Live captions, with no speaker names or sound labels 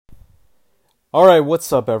All right,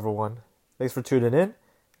 what's up, everyone? Thanks for tuning in.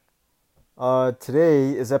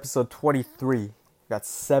 Today is episode 23. Got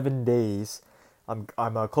 7 days. I'm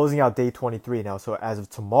closing out day 23 now. So as of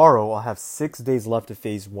tomorrow, I'll have 6 days left of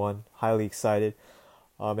phase one. Highly excited.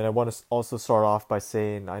 And I want to also start off by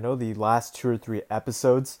saying I know the last two or three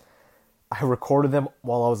episodes I recorded them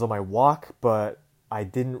while I was on my walk, but I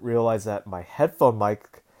didn't realize that my headphone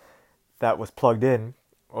mic that was plugged in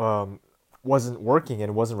um, wasn't working and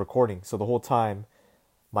it wasn't recording. So the whole time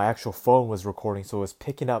my actual phone was recording, so it was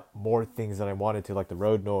picking up more things than I wanted to, like the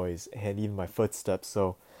road noise and even my footsteps.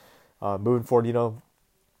 So moving forward,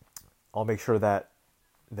 I'll make sure that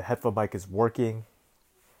the headphone mic is working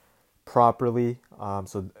properly.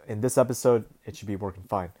 So in this episode, it should be working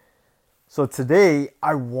fine. So today,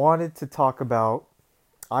 I want to talk about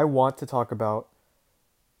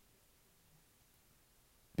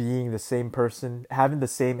being the same person, having the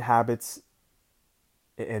same habits,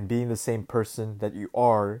 and being the same person that you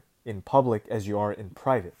are in public as you are in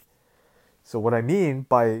private. So what I mean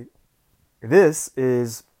by this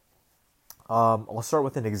is, I'll start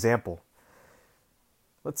with an example.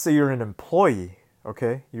 Let's say you're an employee,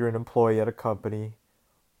 okay? You're an employee at a company,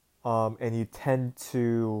 and you tend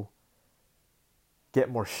to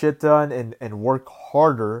get more shit done and work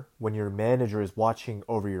harder when your manager is watching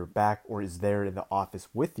over your back or is there in the office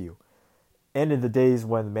with you. And in the days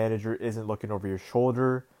when the manager isn't looking over your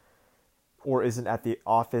shoulder or isn't at the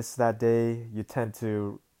office that day, you tend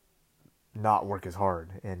to not work as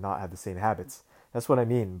hard and not have the same habits. That's what I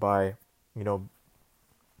mean by, you know,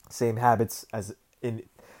 same habits as in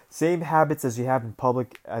same habits as you have in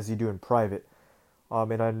public as you do in private.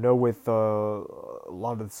 And I know with a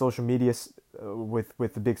lot of the social media,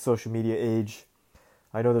 with the big social media age,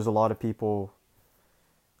 I know there's a lot of people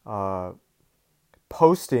uh,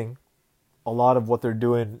 posting a lot of what they're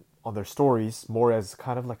doing on their stories more as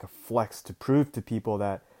kind of like a flex to prove to people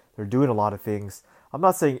that they're doing a lot of things. I'm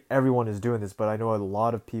not saying everyone is doing this, but I know a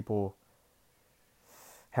lot of people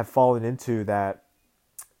have fallen into that.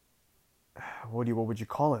 What would you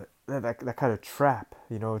call it? That kind of trap,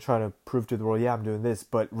 trying to prove to the world, yeah, I'm doing this,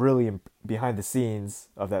 but really behind the scenes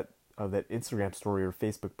of that Instagram story or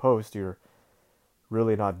Facebook post, you're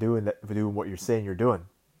really not doing what you're saying you're doing.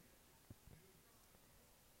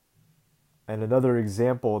 And another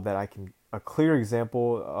example a clear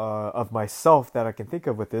example of myself that I can think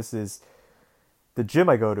of with this is the gym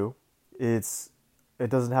I go to. It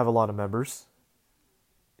doesn't have a lot of members.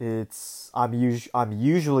 I'm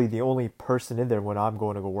usually the only person in there when I'm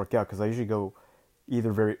going to go work out because I usually go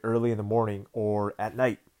either very early in the morning or at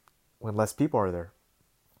night when less people are there.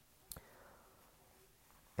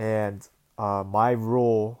 And my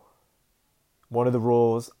rule, one of the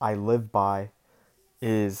rules I live by,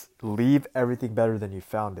 is leave everything better than you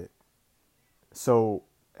found it. So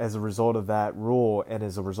as a result of that rule, and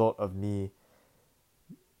as a result of me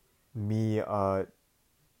to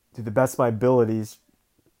the best of my abilities,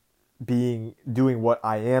 doing what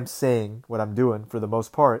I am saying, what I'm doing for the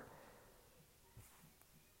most part,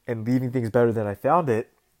 and leaving things better than I found it,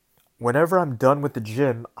 whenever I'm done with the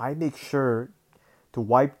gym, I make sure to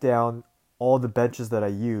wipe down all the benches that I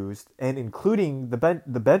used, and including the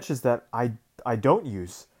benches that I don't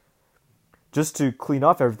use, just to clean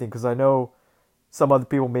off everything. Because I know some other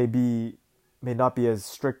people may not be as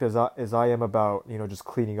strict as I am about just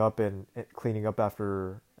cleaning up and cleaning up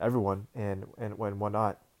after everyone and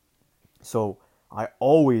whatnot. So I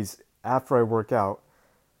always, after I work out,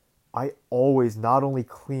 I always not only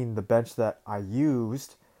clean the bench that I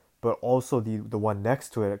used, but also the one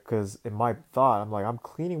next to it. Because in my thought, I'm like, I'm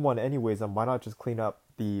cleaning one anyways, and why not just clean up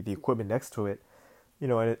the equipment next to it,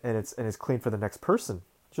 and it's clean for the next person.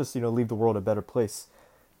 Just leave the world a better place,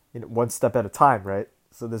 one step at a time, right?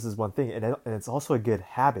 So this is one thing, and it's also a good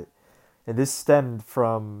habit, and this stemmed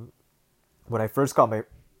from when I first got my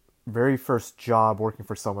very first job working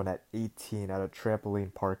for someone at 18 at a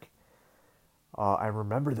trampoline park. I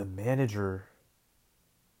remember the manager,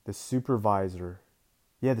 the supervisor.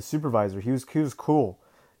 Yeah, the supervisor. He was cool,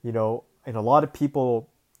 and a lot of people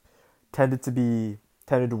tended to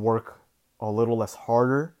work a little less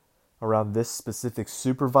harder around this specific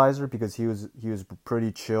supervisor because he was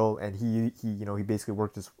pretty chill, and he basically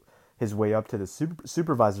worked his way up to the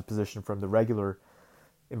supervisor position from the regular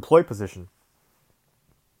employee position.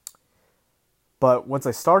 But once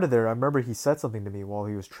I started there, I remember he said something to me while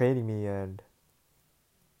he was training me, and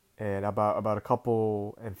about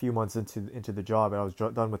a few months into the job, and I was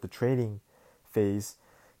done with the training phase.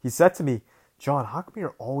 He said to me, "John, how come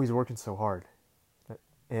you're always working so hard?"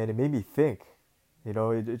 And it made me think.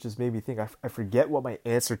 It just made me think. I forget what my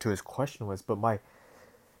answer to his question was, but I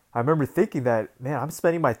remember thinking that, man, I'm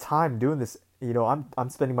spending my time doing this I'm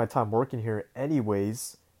spending my time working here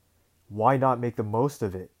anyways. Why not make the most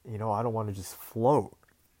of it? I don't want to just float.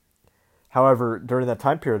 However, during that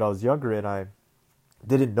time period, I was younger and I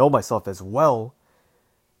didn't know myself as well.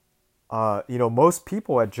 Most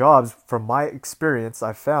people at jobs, from my experience,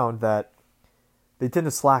 I found that they tend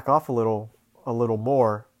to slack off a little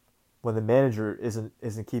more when the manager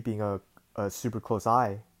isn't keeping a super close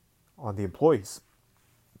eye on the employees.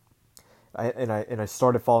 I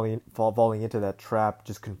started falling into that trap,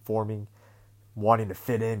 just conforming, wanting to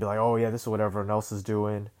fit in, be like, oh yeah, this is what everyone else is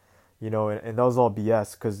doing, and that was all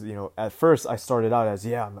BS. Because at first I started out as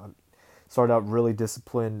started out really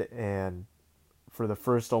disciplined, and for the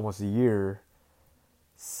first almost a year,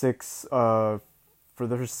 for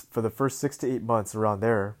the first 6 to 8 months around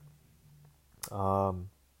there,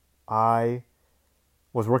 I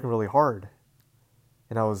was working really hard,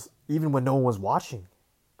 and I was, even when no one was watching,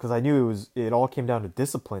 because I knew it all came down to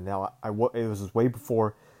discipline. Now it was way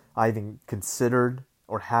before I even considered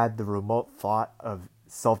or had the remote thought of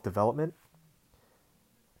self-development.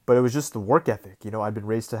 But it was just the work ethic. I'd been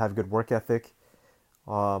raised to have good work ethic.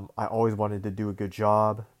 I always wanted to do a good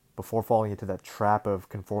job before falling into that trap of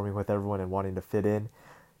conforming with everyone and wanting to fit in.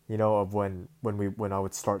 Of when I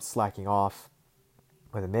would start slacking off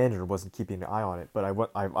when the manager wasn't keeping an eye on it. But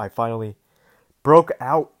I finally broke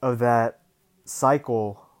out of that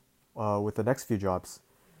cycle with the next few jobs.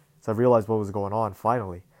 So I realized what was going on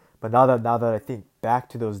finally. But now that I think back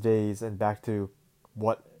to those days and back to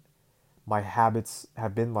what my habits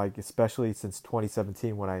have been like, especially since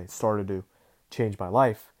 2017 when I started to change my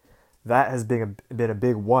life, that has been a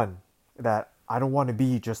big one. That I don't want to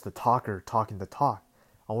be just the talker talking the talk.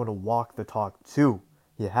 I want to walk the talk too.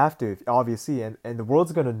 You have to, obviously, and the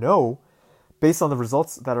world's going to know based on the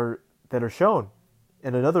results that are shown.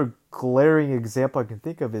 And another glaring example I can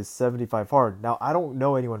think of is 75 Hard. Now, I don't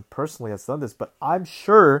know anyone personally that's done this, but I'm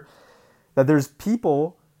sure that there's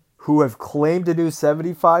people who have claimed to do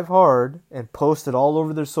 75 Hard and post it all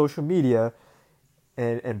over their social media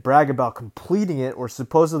and brag about completing it or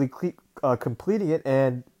supposedly completing it,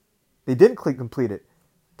 and they didn't complete it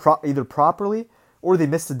either properly, or they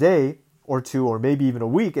missed a day or two or maybe even a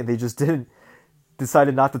week and they just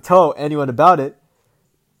decided not to tell anyone about it.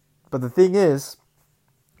 But the thing is,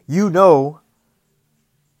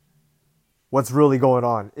 what's really going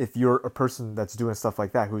on if you're a person that's doing stuff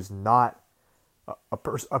like that, who's not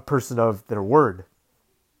a person of their word.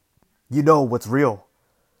 What's real.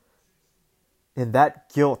 And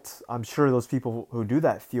that guilt, I'm sure those people who do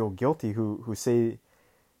that feel guilty, who say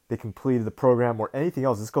they completed the program or anything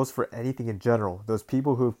else. This goes for anything in general. Those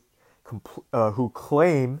people who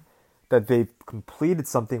claim that they've completed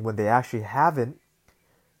something when they actually haven't,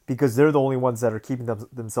 because they're the only ones that are keeping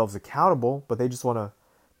themselves accountable, but they just want to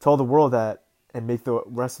tell the world that and make the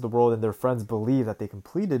rest of the world and their friends believe that they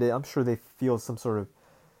completed it. I'm sure they feel some sort of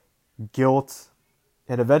guilt,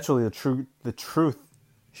 and eventually the truth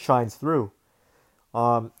shines through.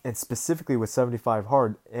 And specifically with 75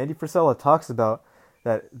 Hard, Andy Frisella talks about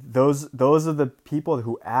that those are the people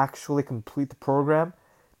who actually complete the program.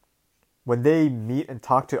 When they meet and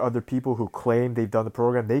talk to other people who claim they've done the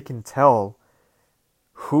program, they can tell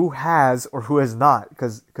who has or who has not,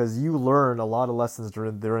 because you learn a lot of lessons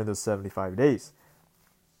during those 75 days.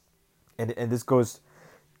 And this goes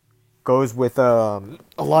with a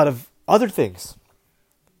lot of other things.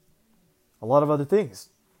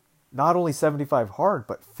 Not only 75 Hard,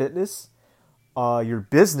 but fitness, your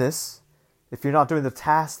business. If you're not doing the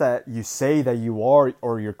tasks that you say that you are,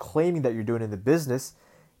 or you're claiming that you're doing in the business,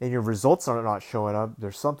 and your results are not showing up,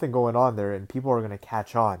 there's something going on there, and people are going to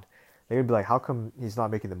catch on. They're going to be like, how come he's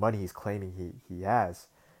not making the money he's claiming he has?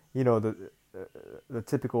 The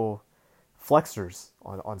typical flexers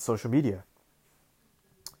on social media.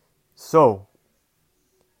 So,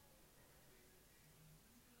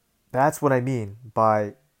 that's what I mean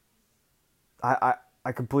by...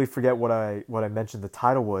 I completely forget what I mentioned the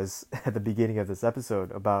title was at the beginning of this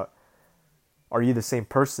episode about, are you the same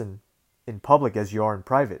person in public as you are in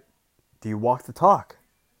private? Do you walk the talk?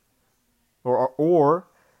 Or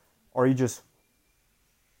are you just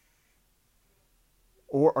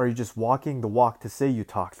walking the walk to say you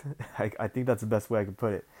talked? I think that's the best way I could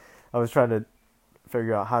put it. I was trying to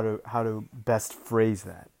figure out how to best phrase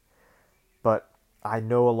that. But I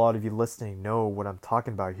know a lot of you listening know what I'm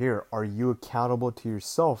talking about here. Are you accountable to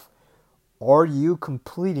yourself? Are you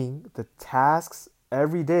completing the tasks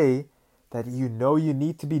every day that you know you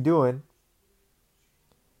need to be doing?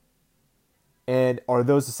 And are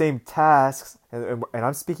those the same tasks? And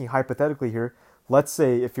I'm speaking hypothetically here. Let's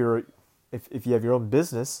say if you have your own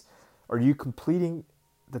business, are you completing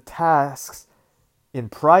the tasks in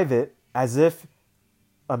private as if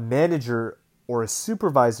a manager or a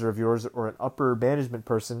supervisor of yours or an upper management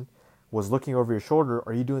person was looking over your shoulder?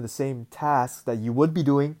 Are you doing the same tasks that you would be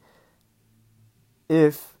doing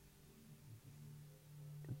if...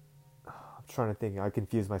 I'm trying to think. I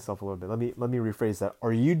confused myself a little bit. Let me rephrase that.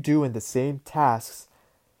 Are you doing the same tasks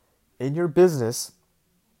in your business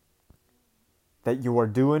that you are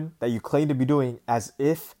doing, that you claim to be doing, as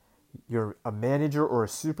if a manager or a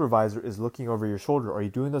supervisor is looking over your shoulder? Are you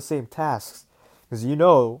doing the same tasks? Because I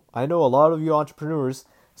know a lot of you entrepreneurs,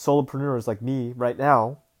 solopreneurs like me right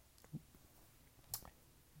now,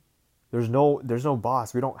 there's no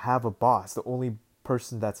boss. We don't have a boss. The only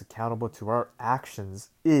person that's accountable to our actions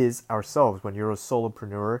is ourselves. When you're a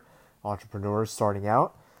solopreneur, entrepreneur starting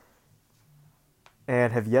out,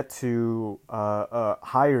 and have yet to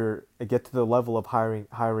get to the level of hiring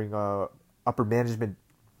upper management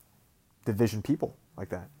division people like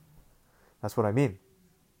that. That's what I mean.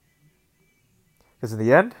 Because in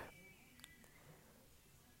the end,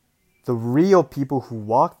 the real people who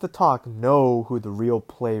walk the talk know who the real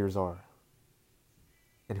players are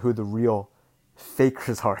and who the real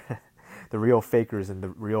fakers are. The real fakers and the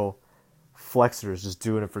real flexers just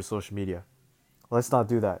doing it for social media. Let's not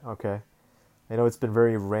do that, okay? I know it's been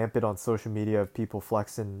very rampant on social media of people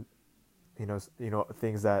flexing,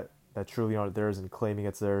 things that truly aren't theirs and claiming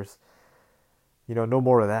it's theirs. No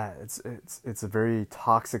more of that. It's a very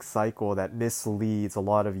toxic cycle that misleads a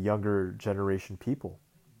lot of younger generation people,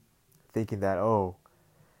 thinking that, oh,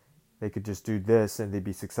 they could just do this and they'd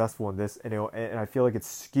be successful in this. And I feel like it's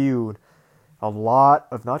skewed a lot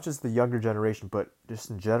of not just the younger generation, but just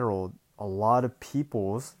in general, a lot of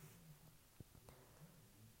people's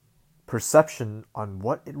perception on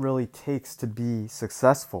what it really takes to be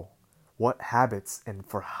successful, what habits, and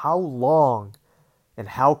for how long and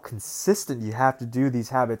how consistent you have to do these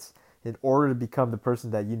habits in order to become the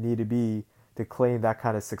person that you need to be to claim that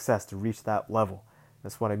kind of success, to reach that level.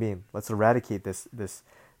 That's what I mean. Let's eradicate this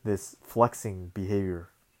flexing behavior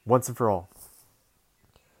once and for all.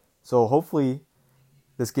 So hopefully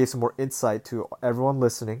this gave some more insight to everyone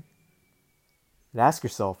listening. And ask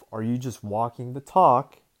yourself, are you just walking the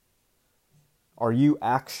talk? Are you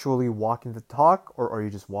actually walking the talk, or are you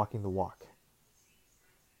just walking the walk?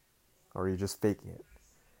 Or are you just faking it?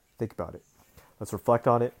 Think about it. Let's reflect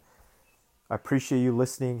on it. I appreciate you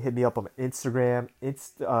listening. Hit me up on Instagram,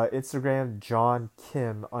 Instagram John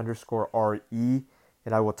Kim _RE,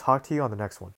 and I will talk to you on the next one.